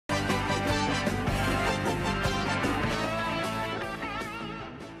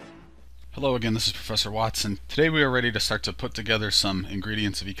Hello again, this is Professor Watson. Today we are ready to start to put together some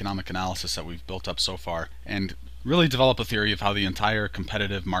ingredients of economic analysis that we've built up so far and really develop a theory of how the entire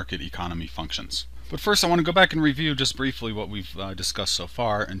competitive market economy functions. But first I want to go back and review just briefly what we've discussed so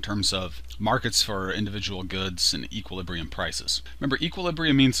far in terms of markets for individual goods and equilibrium prices. Remember,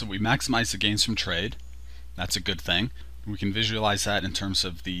 equilibrium means that we maximize the gains from trade. That's a good thing. We can visualize that in terms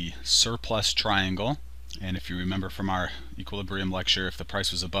of the surplus triangle. And if you remember from our equilibrium lecture, if the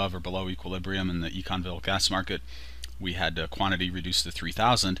price was above or below equilibrium in the Econville gas market, we had quantity reduced to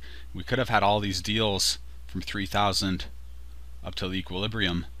 3,000. We could have had all these deals from 3,000 up to the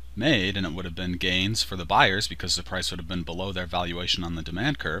equilibrium made, and it would have been gains for the buyers because the price would have been below their valuation on the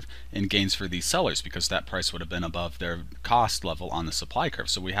demand curve, and gains for these sellers because that price would have been above their cost level on the supply curve.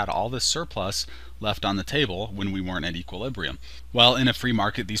 So we had all this surplus left on the table when we weren't at equilibrium. Well, in a free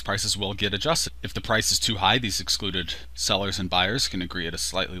market, these prices will get adjusted. If the price is too high, these excluded sellers and buyers can agree at a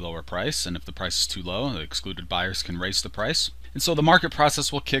slightly lower price, and if the price is too low, the excluded buyers can raise the price. And so the market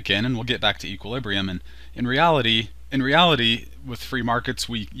process will kick in and we'll get back to equilibrium. And in reality, with free markets,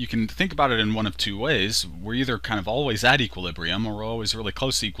 you can think about it in one of two ways. We're either kind of always at equilibrium, or we're always really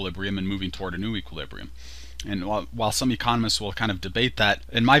close to equilibrium and moving toward a new equilibrium. And while some economists will kind of debate that,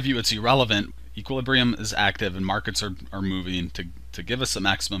 in my view it's irrelevant. Equilibrium is active and markets are moving to give us the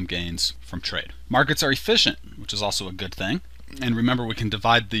maximum gains from trade. Markets are efficient, which is also a good thing. And remember, we can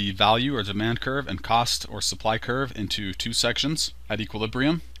divide the value or demand curve and cost or supply curve into two sections at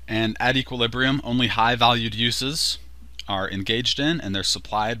equilibrium. And at equilibrium, only high valued uses are engaged in, and they're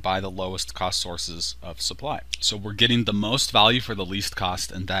supplied by the lowest cost sources of supply. So we're getting the most value for the least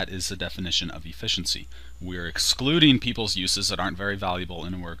cost, and that is the definition of efficiency. We're excluding people's uses that aren't very valuable,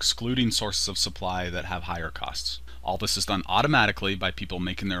 and we're excluding sources of supply that have higher costs. All this is done automatically by people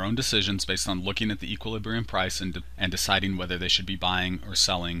making their own decisions based on looking at the equilibrium price and deciding whether they should be buying or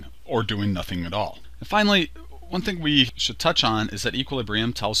selling or doing nothing at all. And finally, one thing we should touch on is that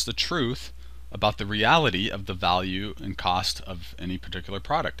equilibrium tells the truth about the reality of the value and cost of any particular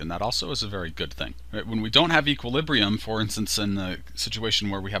product, and that also is a very good thing. Right? When we don't have equilibrium, for instance in the situation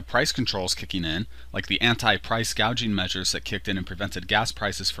where we have price controls kicking in, like the anti-price gouging measures that kicked in and prevented gas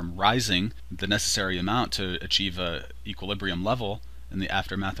prices from rising the necessary amount to achieve a equilibrium level in the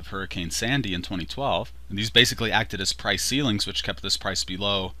aftermath of Hurricane Sandy in 2012, and these basically acted as price ceilings which kept this price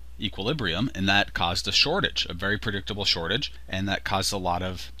below equilibrium, and that caused a shortage, a very predictable shortage, and that caused a lot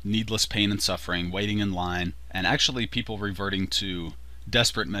of needless pain and suffering, waiting in line, and actually people reverting to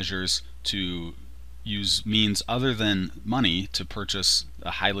desperate measures to use means other than money to purchase a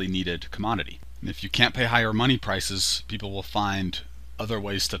highly needed commodity. And if you can't pay higher money prices, people will find other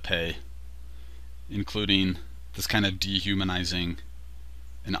ways to pay, including this kind of dehumanizing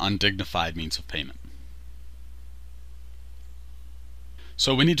and undignified means of payment.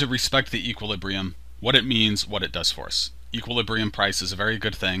 So we need to respect the equilibrium, what it means, what it does for us. Equilibrium price is a very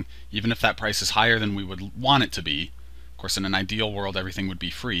good thing, even if that price is higher than we would want it to be. Of course, in an ideal world, everything would be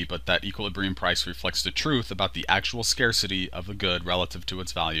free, but that equilibrium price reflects the truth about the actual scarcity of the good relative to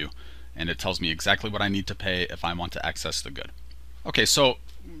its value, and it tells me exactly what I need to pay if I want to access the good. Okay, so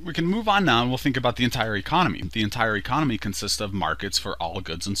we can move on now and we'll think about the entire economy. The entire economy consists of markets for all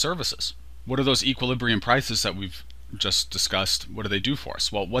goods and services. What are those equilibrium prices that we've just discussed? What do they do for us?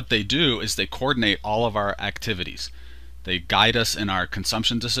 Well, what they do is they coordinate all of our activities. They guide us in our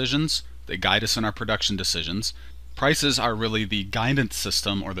consumption decisions. They guide us in our production decisions. Prices are really the guidance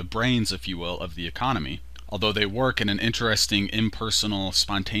system, or the brains, if you will, of the economy, although they work in an interesting, impersonal,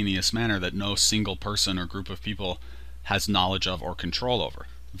 spontaneous manner that no single person or group of people has knowledge of or control over.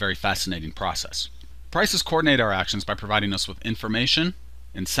 A very fascinating process. Prices coordinate our actions by providing us with information,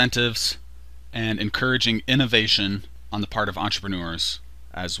 incentives, and encouraging innovation on the part of entrepreneurs,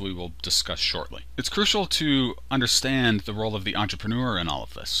 as we will discuss shortly. It's crucial to understand the role of the entrepreneur in all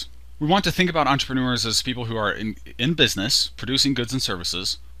of this. We want to think about entrepreneurs as people who are in business, producing goods and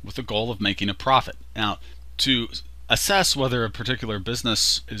services, with the goal of making a profit. Now, to assess whether a particular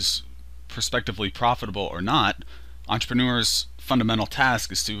business is prospectively profitable or not, entrepreneurs' fundamental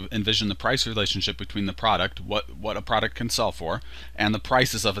task is to envision the price relationship between the product, what a product can sell for, and the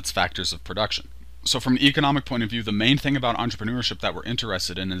prices of its factors of production. So from an economic point of view, the main thing about entrepreneurship that we're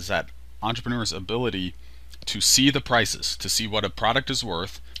interested in is that entrepreneurs' ability to see the prices, to see what a product is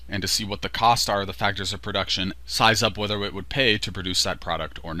worth, and to see what the costs are of the factors of production, size up whether it would pay to produce that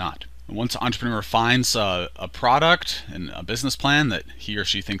product or not. And once an entrepreneur finds a product and a business plan that he or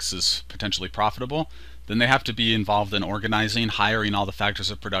she thinks is potentially profitable, Then they have to be involved in organizing, hiring all the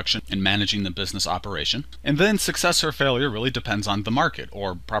factors of production, and managing the business operation. And then success or failure really depends on the market,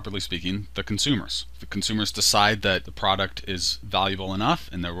 or properly speaking, the consumers. If the consumers decide that the product is valuable enough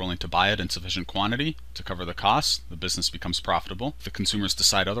and they're willing to buy it in sufficient quantity to cover the costs, the business becomes profitable. If the consumers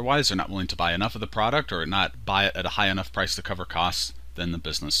decide otherwise, they're not willing to buy enough of the product or not buy it at a high enough price to cover costs, then the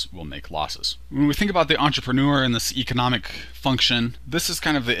business will make losses. When we think about the entrepreneur and this economic function, this is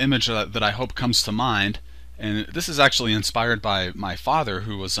kind of the image that I hope comes to mind. And this is actually inspired by my father,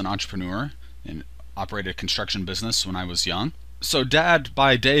 who was an entrepreneur and operated a construction business when I was young. So Dad,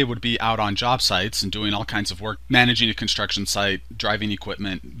 by day, would be out on job sites and doing all kinds of work, managing a construction site, driving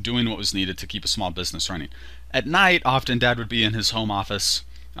equipment, doing what was needed to keep a small business running. At night, often Dad would be in his home office,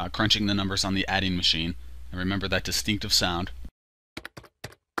 crunching the numbers on the adding machine. I remember that distinctive sound.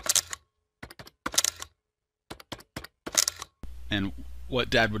 And what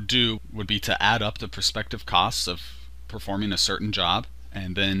Dad would do would be to add up the prospective costs of performing a certain job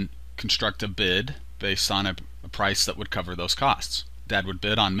and then construct a bid based on a price that would cover those costs. Dad would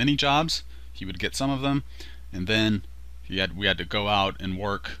bid on many jobs, he would get some of them, and then we had to go out and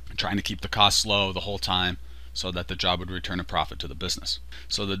work trying to keep the costs low the whole time so that the job would return a profit to the business.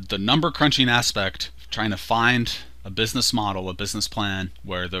 So the number crunching aspect, trying to find a business model, a business plan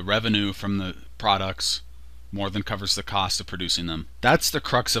where the revenue from the products more than covers the cost of producing them. That's the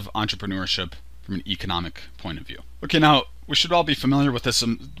crux of entrepreneurship from an economic point of view. Okay, now we should all be familiar with this.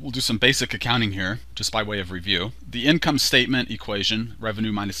 We'll do some basic accounting here, just by way of review. The income statement equation,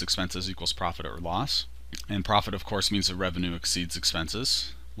 revenue minus expenses equals profit or loss. And profit, of course, means that revenue exceeds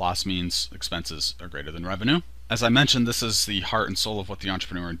expenses. Loss means expenses are greater than revenue. As I mentioned, this is the heart and soul of what the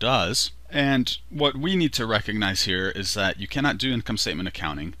entrepreneur does. And what we need to recognize here is that you cannot do income statement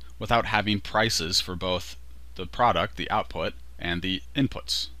accounting without having prices for both the product, the output, and the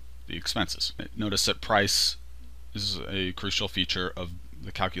inputs, the expenses. Notice that price is a crucial feature of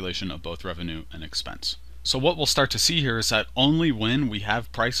the calculation of both revenue and expense. So what we'll start to see here is that only when we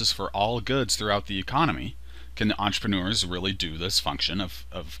have prices for all goods throughout the economy can the entrepreneurs really do this function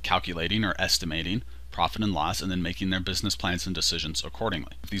of calculating or estimating profit and loss and then making their business plans and decisions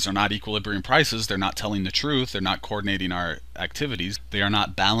accordingly. If these are not equilibrium prices, they're not telling the truth, they're not coordinating our activities, they are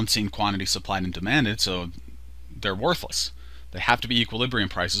not balancing quantity supplied and demanded, so they're worthless. They have to be equilibrium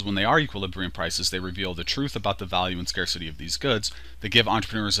prices. When they are equilibrium prices, they reveal the truth about the value and scarcity of these goods. They give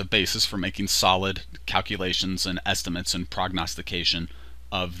entrepreneurs a basis for making solid calculations and estimates and prognostication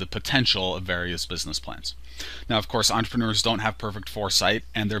of the potential of various business plans. Now, of course, entrepreneurs don't have perfect foresight,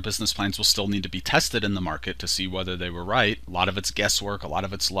 and their business plans will still need to be tested in the market to see whether they were right. A lot of it's guesswork, a lot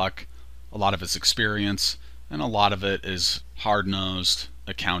of it's luck, a lot of it's experience, and a lot of it is hard-nosed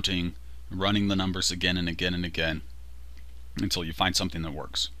accounting, running the numbers again and again and again until you find something that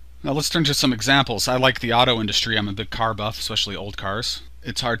works. Now let's turn to some examples. I like the auto industry. I'm a big car buff, especially old cars.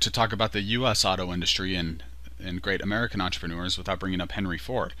 It's hard to talk about the U.S. auto industry and great American entrepreneurs without bringing up Henry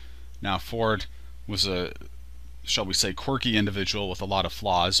Ford. Now, Ford was a, shall we say, quirky individual with a lot of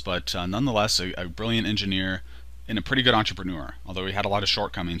flaws, but nonetheless a brilliant engineer and a pretty good entrepreneur, although he had a lot of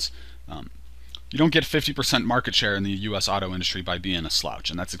shortcomings. You don't get 50% market share in the U.S. auto industry by being a slouch,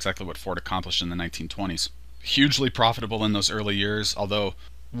 and that's exactly what Ford accomplished in the 1920s. Hugely profitable in those early years, although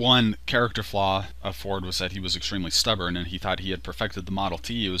one character flaw of Ford was that he was extremely stubborn and he thought he had perfected the Model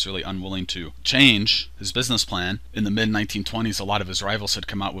T. He was really unwilling to change his business plan. In the mid-1920s, a lot of his rivals had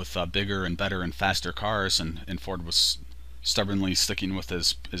come out with bigger and better and faster cars, and Ford was stubbornly sticking with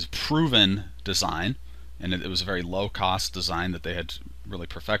his proven design, and it was a very low-cost design that they had really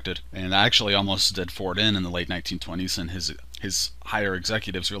perfected. And that actually almost did Ford in the late 1920s, and his higher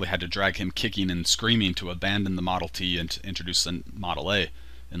executives really had to drag him kicking and screaming to abandon the Model T and to introduce the Model A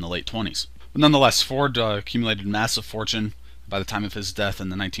in the late 20s. But nonetheless, Ford accumulated massive fortune. By the time of his death in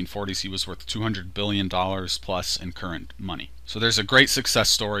the 1940s, he was worth $200 billion plus in current money. So there's a great success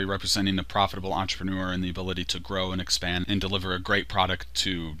story representing a profitable entrepreneur and the ability to grow and expand and deliver a great product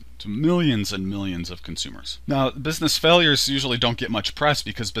to millions and millions of consumers. Now, business failures usually don't get much press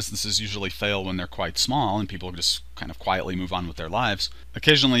because businesses usually fail when they're quite small and people just kind of quietly move on with their lives.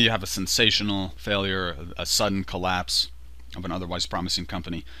 Occasionally you have a sensational failure, a sudden collapse of an otherwise promising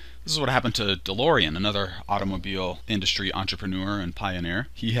company. This is what happened to DeLorean, another automobile industry entrepreneur and pioneer.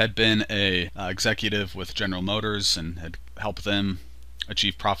 He had been a executive with General Motors and had helped them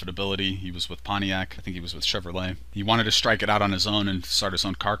achieve profitability. He was with Pontiac. I think he was with Chevrolet. He wanted to strike it out on his own and start his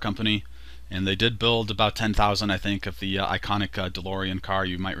own car company. And they did build about 10,000, I think, of the iconic DeLorean car.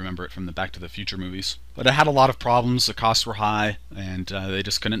 You might remember it from the Back to the Future movies. But it had a lot of problems. The costs were high, and they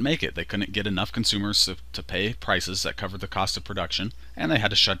just couldn't make it. They couldn't get enough consumers to pay prices that covered the cost of production, and they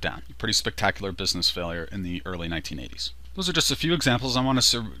had to shut down. Pretty spectacular business failure in the early 1980s. Those are just a few examples. I want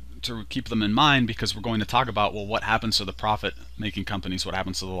us to keep them in mind because we're going to talk about, well, what happens to the profit-making companies, what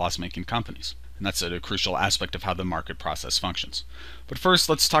happens to the loss-making companies. And that's a crucial aspect of how the market process functions. But first,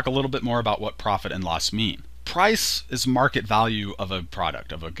 let's talk a little bit more about what profit and loss mean. Price is market value of a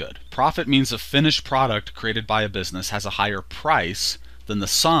product, of a good. Profit means a finished product created by a business has a higher price than the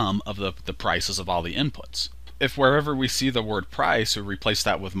sum of the prices of all the inputs. If wherever we see the word price, we replace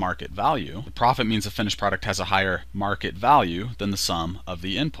that with market value, the profit means a finished product has a higher market value than the sum of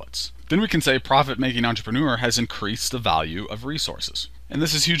the inputs. Then we can say profit-making entrepreneur has increased the value of resources. And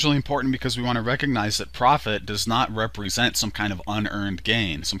this is hugely important because we want to recognize that profit does not represent some kind of unearned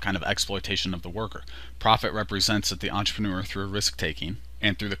gain, some kind of exploitation of the worker. Profit represents that the entrepreneur, through risk-taking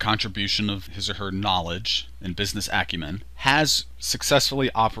and through the contribution of his or her knowledge and business acumen, has successfully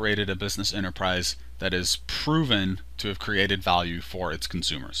operated a business enterprise that is proven to have created value for its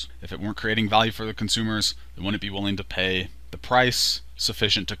consumers. If it weren't creating value for the consumers, they wouldn't be willing to pay the price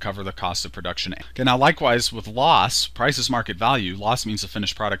sufficient to cover the cost of production. Okay, now likewise with loss, price is market value. Loss means the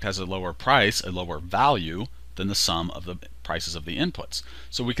finished product has a lower price, a lower value than the sum of the prices of the inputs.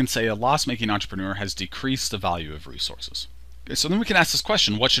 So we can say a loss-making entrepreneur has decreased the value of resources. Okay, so then we can ask this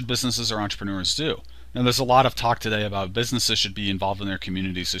question, what should businesses or entrepreneurs do? Now there's a lot of talk today about businesses should be involved in their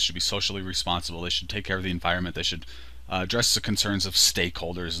communities, they should be socially responsible, they should take care of the environment, they should address the concerns of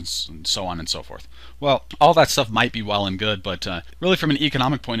stakeholders and so on and so forth. Well, all that stuff might be well and good, but really from an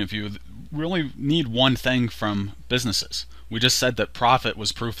economic point of view, we really need one thing from businesses. We just said that profit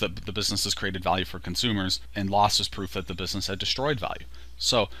was proof that the business has created value for consumers, and loss was proof that the business had destroyed value.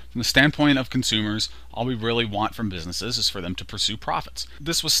 So from the standpoint of consumers, all we really want from businesses is for them to pursue profits.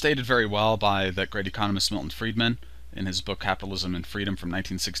 This was stated very well by that great economist Milton Friedman in his book Capitalism and Freedom from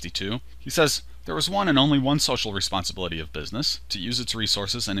 1962. He says, "There is one and only one social responsibility of business, to use its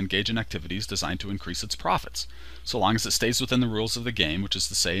resources and engage in activities designed to increase its profits, so long as it stays within the rules of the game, which is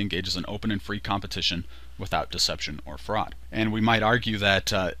to say, engages in open and free competition without deception or fraud." And we might argue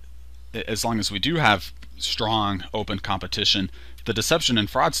that as long as we do have strong, open competition, the deception and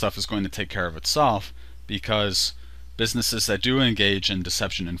fraud stuff is going to take care of itself, because businesses that do engage in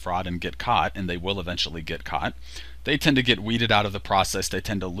deception and fraud and get caught, and they will eventually get caught, they tend to get weeded out of the process, they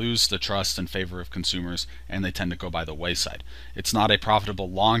tend to lose the trust and favor of consumers, and they tend to go by the wayside. It's not a profitable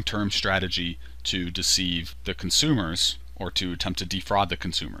long-term strategy to deceive the consumers or to attempt to defraud the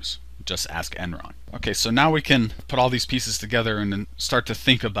consumers. Just ask Enron. Okay, so now we can put all these pieces together and then start to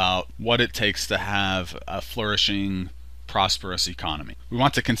think about what it takes to have a flourishing, prosperous economy. We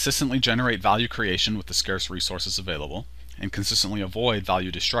want to consistently generate value creation with the scarce resources available and consistently avoid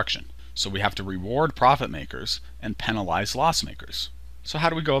value destruction. So we have to reward profit makers and penalize loss makers. So how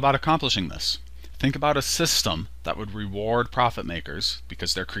do we go about accomplishing this? Think about a system that would reward profit makers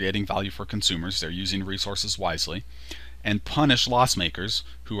because they're creating value for consumers, they're using resources wisely, and punish loss makers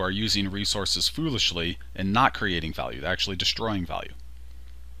who are using resources foolishly and not creating value, they're actually destroying value.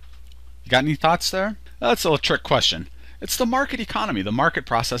 You got any thoughts there? That's a trick question. It's the market economy. The market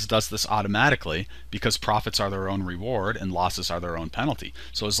process does this automatically because profits are their own reward and losses are their own penalty.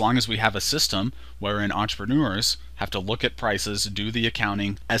 So as long as we have a system wherein entrepreneurs have to look at prices, do the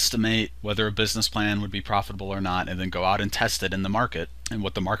accounting, estimate whether a business plan would be profitable or not, and then go out and test it in the market, and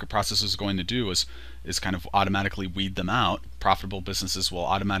what the market process is going to do is kind of automatically weed them out. Profitable businesses will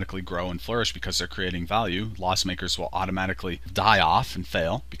automatically grow and flourish because they're creating value. Loss makers will automatically die off and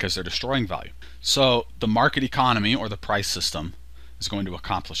fail because they're destroying value. So the market economy, or the price system, is going to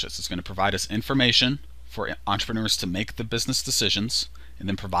accomplish this. It's going to provide us information for entrepreneurs to make the business decisions, and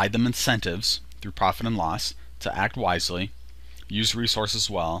then provide them incentives through profit and loss to act wisely, use resources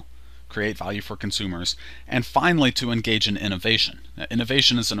well, create value for consumers, and finally to engage in innovation. Now,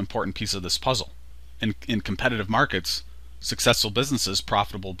 innovation is an important piece of this puzzle. In competitive markets, successful businesses,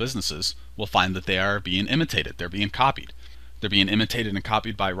 profitable businesses, will find that they are being imitated, they're being copied. They're being imitated and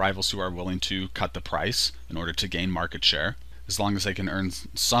copied by rivals who are willing to cut the price in order to gain market share, as long as they can earn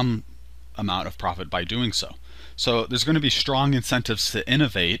some amount of profit by doing so. So there's going to be strong incentives to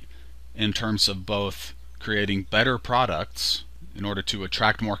innovate in terms of both creating better products in order to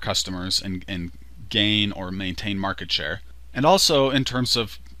attract more customers and gain or maintain market share, and also in terms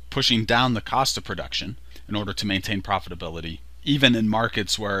of pushing down the cost of production in order to maintain profitability, even in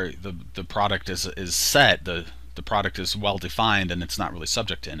markets where the product is set, the product is well defined and it's not really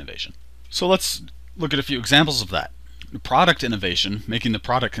subject to innovation. So let's look at a few examples of that. product innovation, making the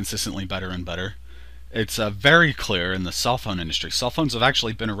product consistently better and better, it's very clear in the cell phone industry. Cell phones have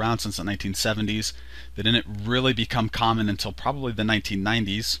actually been around since the 1970s. They didn't really become common until probably the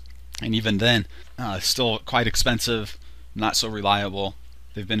 1990s. And even then, still quite expensive, not so reliable.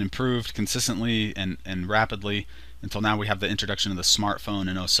 They've been improved consistently and rapidly until now we have the introduction of the smartphone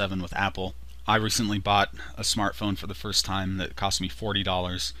in '07 with Apple. I recently bought a smartphone for the first time that cost me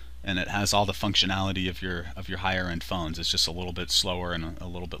 $40, and it has all the functionality of your higher end phones. It's just a little bit slower and a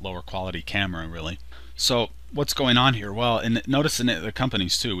little bit lower quality camera, really. So what's going on here? Well, and notice in the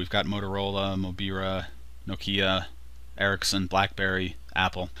companies too. We've got Motorola, Mobira, Nokia, Ericsson, BlackBerry,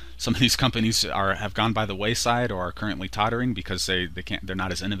 Apple. Some of these companies have gone by the wayside or are currently tottering because they're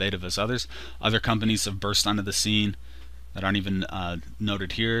not as innovative as others. Other companies have burst onto the scene that aren't even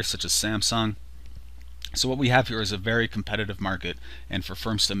noted here, such as Samsung. So what we have here is a very competitive market, and for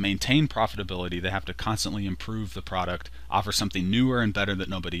firms to maintain profitability, they have to constantly improve the product, offer something newer and better that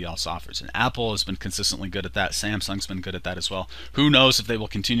nobody else offers. And Apple has been consistently good at that. Samsung's been good at that as well. Who knows if they will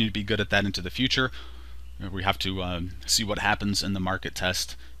continue to be good at that into the future? We have to see what happens in the market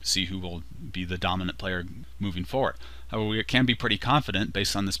test to see who will be the dominant player moving forward. However, we can be pretty confident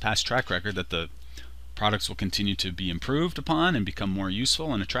based on this past track record that the products will continue to be improved upon and become more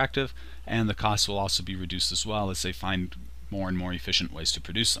useful and attractive, and the costs will also be reduced as well as they find more and more efficient ways to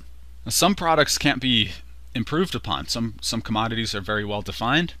produce them. Now, some products can't be improved upon. Some commodities are very well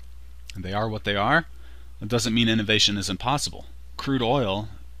defined, and they are what they are. It doesn't mean innovation is impossible. Crude oil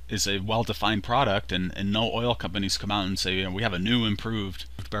is a well-defined product, and no oil companies come out and say, you know, we have a new improved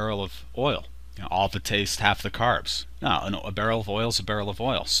barrel of oil. You know, all the taste, half the carbs. No, a barrel of oil is a barrel of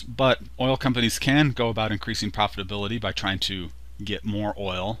oil. But oil companies can go about increasing profitability by trying to get more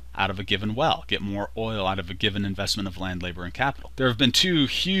oil out of a given well, get more oil out of a given investment of land, labor, and capital. There have been two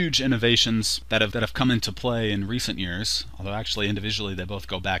huge innovations that have come into play in recent years, although actually individually they both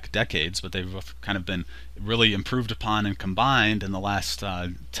go back decades, but they've both kind of been really improved upon and combined in the last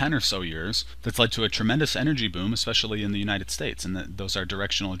 10 or so years. That's led to a tremendous energy boom, especially in the United States, and those are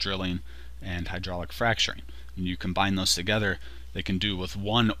directional drilling and hydraulic fracturing. And you combine those together, they can do with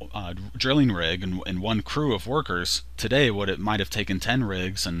one drilling rig and one crew of workers today what it might have taken 10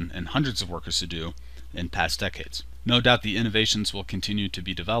 rigs and hundreds of workers to do in past decades. No doubt the innovations will continue to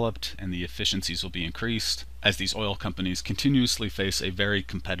be developed and the efficiencies will be increased as these oil companies continuously face a very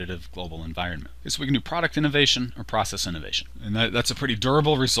competitive global environment. So we can do product innovation or process innovation, and that's a pretty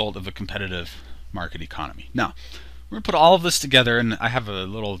durable result of a competitive market economy. Now, we're going to put all of this together, and I have a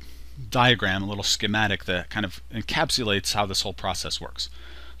little diagram, a little schematic that kind of encapsulates how this whole process works.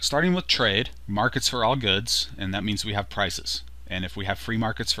 Starting with trade, markets for all goods, and that means we have prices. And if we have free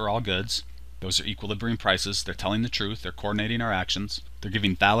markets for all goods, those are equilibrium prices. They're telling the truth, they're coordinating our actions, they're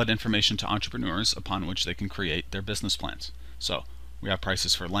giving valid information to entrepreneurs upon which they can create their business plans. So we have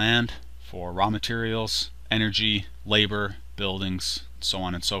prices for land, for raw materials, energy, labor, buildings, so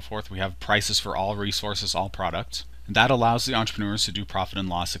on and so forth. We have prices for all resources, all products. And that allows the entrepreneurs to do profit and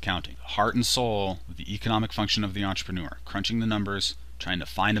loss accounting. Heart and soul of the economic function of the entrepreneur, crunching the numbers, trying to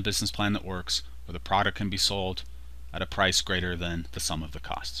find a business plan that works, where the product can be sold at a price greater than the sum of the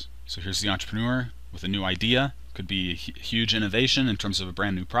costs. So here's the entrepreneur with a new idea. Could be a huge innovation in terms of a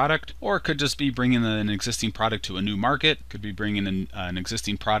brand new product, or it could just be bringing an existing product to a new market. Could be bringing an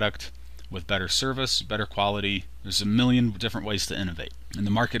existing product with better service, better quality. There's a million different ways to innovate. And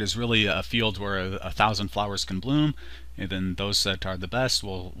the market is really a field where 1,000 flowers can bloom, and then those that are the best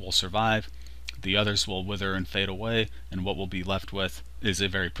will survive. The others will wither and fade away, and what we'll be left with is a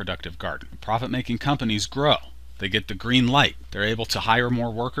very productive garden. Profit-making companies grow. They get the green light. They're able to hire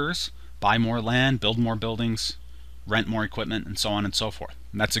more workers, buy more land, build more buildings, rent more equipment, and so on and so forth.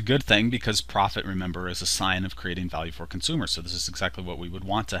 And that's a good thing because profit, remember, is a sign of creating value for consumers. So this is exactly what we would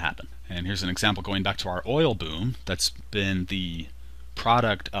want to happen. And here's an example going back to our oil boom that's been the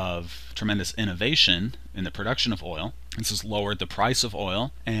product of tremendous innovation in the production of oil. This has lowered the price of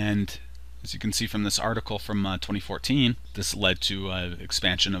oil, and as you can see from this article from 2014, this led to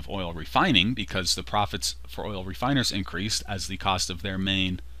expansion of oil refining because the profits for oil refiners increased as the cost of their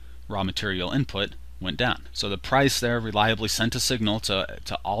main raw material input went down. So the price there reliably sent a signal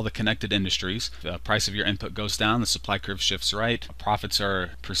to all the connected industries. The price of your input goes down, the supply curve shifts right, profits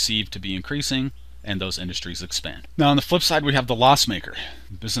are perceived to be increasing, and those industries expand. Now on the flip side, we have the loss maker.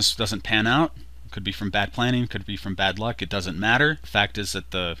 Business doesn't pan out. It could be from bad planning, could be from bad luck. It doesn't matter. The fact is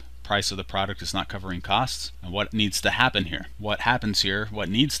that the price of the product is not covering costs. And what needs to happen here? What happens here? What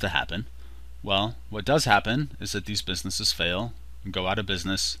needs to happen? Well, what does happen is that these businesses fail and go out of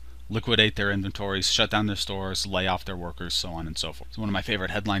business, liquidate their inventories, shut down their stores, lay off their workers, so on and so forth. So one of my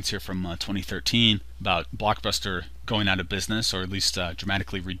favorite headlines here from 2013 about Blockbuster going out of business, or at least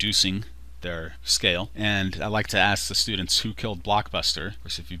dramatically reducing their scale. And I like to ask the students who killed Blockbuster. Of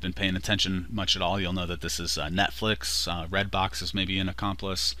course, if you've been paying attention much at all, you'll know that this is Netflix, Redbox is maybe an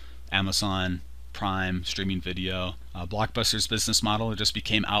accomplice, Amazon Prime, streaming video. Blockbuster's business model just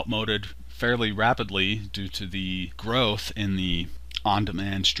became outmoded fairly rapidly due to the growth in the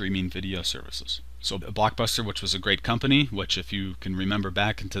on-demand streaming video services. So Blockbuster, which was a great company, which if you can remember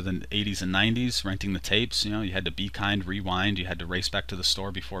back into the 80s and 90s, renting the tapes, you had to be kind, rewind, you had to race back to the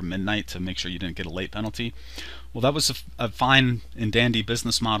store before midnight to make sure you didn't get a late penalty. Well, that was a fine and dandy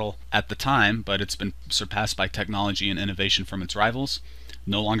business model at the time, but it's been surpassed by technology and innovation from its rivals,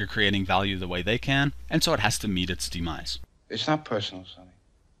 no longer creating value the way they can, and so it has to meet its demise. It's not personal, Sonny.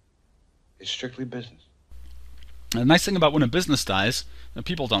 It's strictly business. The nice thing about when a business dies,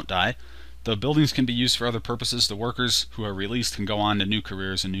 people don't die. The buildings can be used for other purposes. The workers who are released can go on to new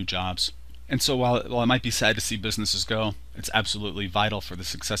careers and new jobs. And so while it might be sad to see businesses go, it's absolutely vital for the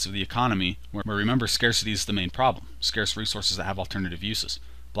success of the economy, where remember, scarcity is the main problem. Scarce resources that have alternative uses.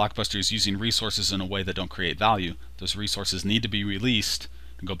 Blockbuster is using resources in a way that don't create value. Those resources need to be released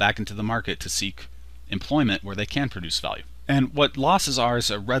and go back into the market to seek employment where they can produce value. And what losses are is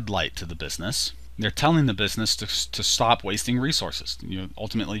a red light to the business. They're telling the business to stop wasting resources.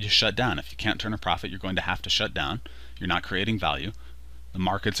 Ultimately just shut down. If you can't turn a profit, you're going to have to shut down. You're not creating value. The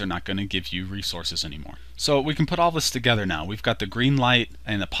markets are not going to give you resources anymore. So we can put all this together now. We've got the green light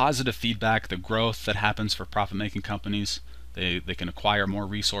and the positive feedback, the growth that happens for profit-making companies. They can acquire more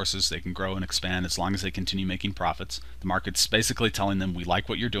resources, they can grow and expand as long as they continue making profits. The market's basically telling them, we like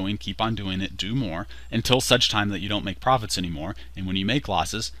what you're doing, keep on doing it, do more, until such time that you don't make profits anymore. And when you make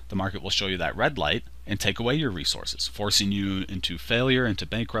losses, the market will show you that red light and take away your resources, forcing you into failure, into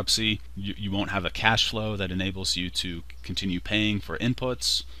bankruptcy. You won't have a cash flow that enables you to continue paying for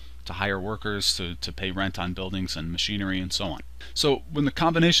inputs, to hire workers, to pay rent on buildings and machinery and so on. So when the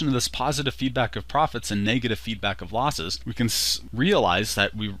combination of this positive feedback of profits and negative feedback of losses, we can realize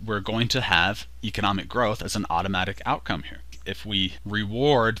that we're going to have economic growth as an automatic outcome here. If we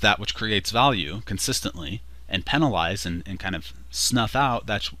reward that which creates value consistently and penalize and kind of snuff out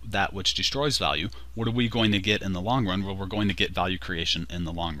that which destroys value, what are we going to get in the long run? Well, we're going to get value creation in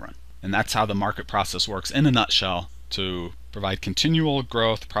the long run. And that's how the market process works in a nutshell, to provide continual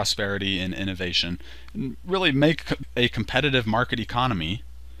growth, prosperity, and innovation, and really make a competitive market economy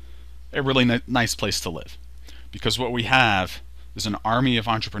a really nice place to live. Because what we have is an army of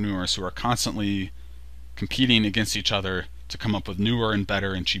entrepreneurs who are constantly competing against each other to come up with newer and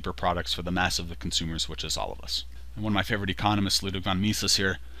better and cheaper products for the mass of the consumers, which is all of us. And one of my favorite economists, Ludwig von Mises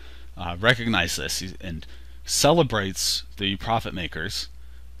here, recognizes this and celebrates the profit makers,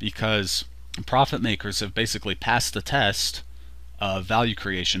 because profit makers have basically passed the test of value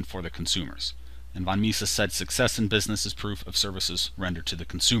creation for the consumers. And von Mises said, success in business is proof of services rendered to the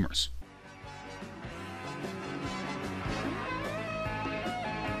consumers.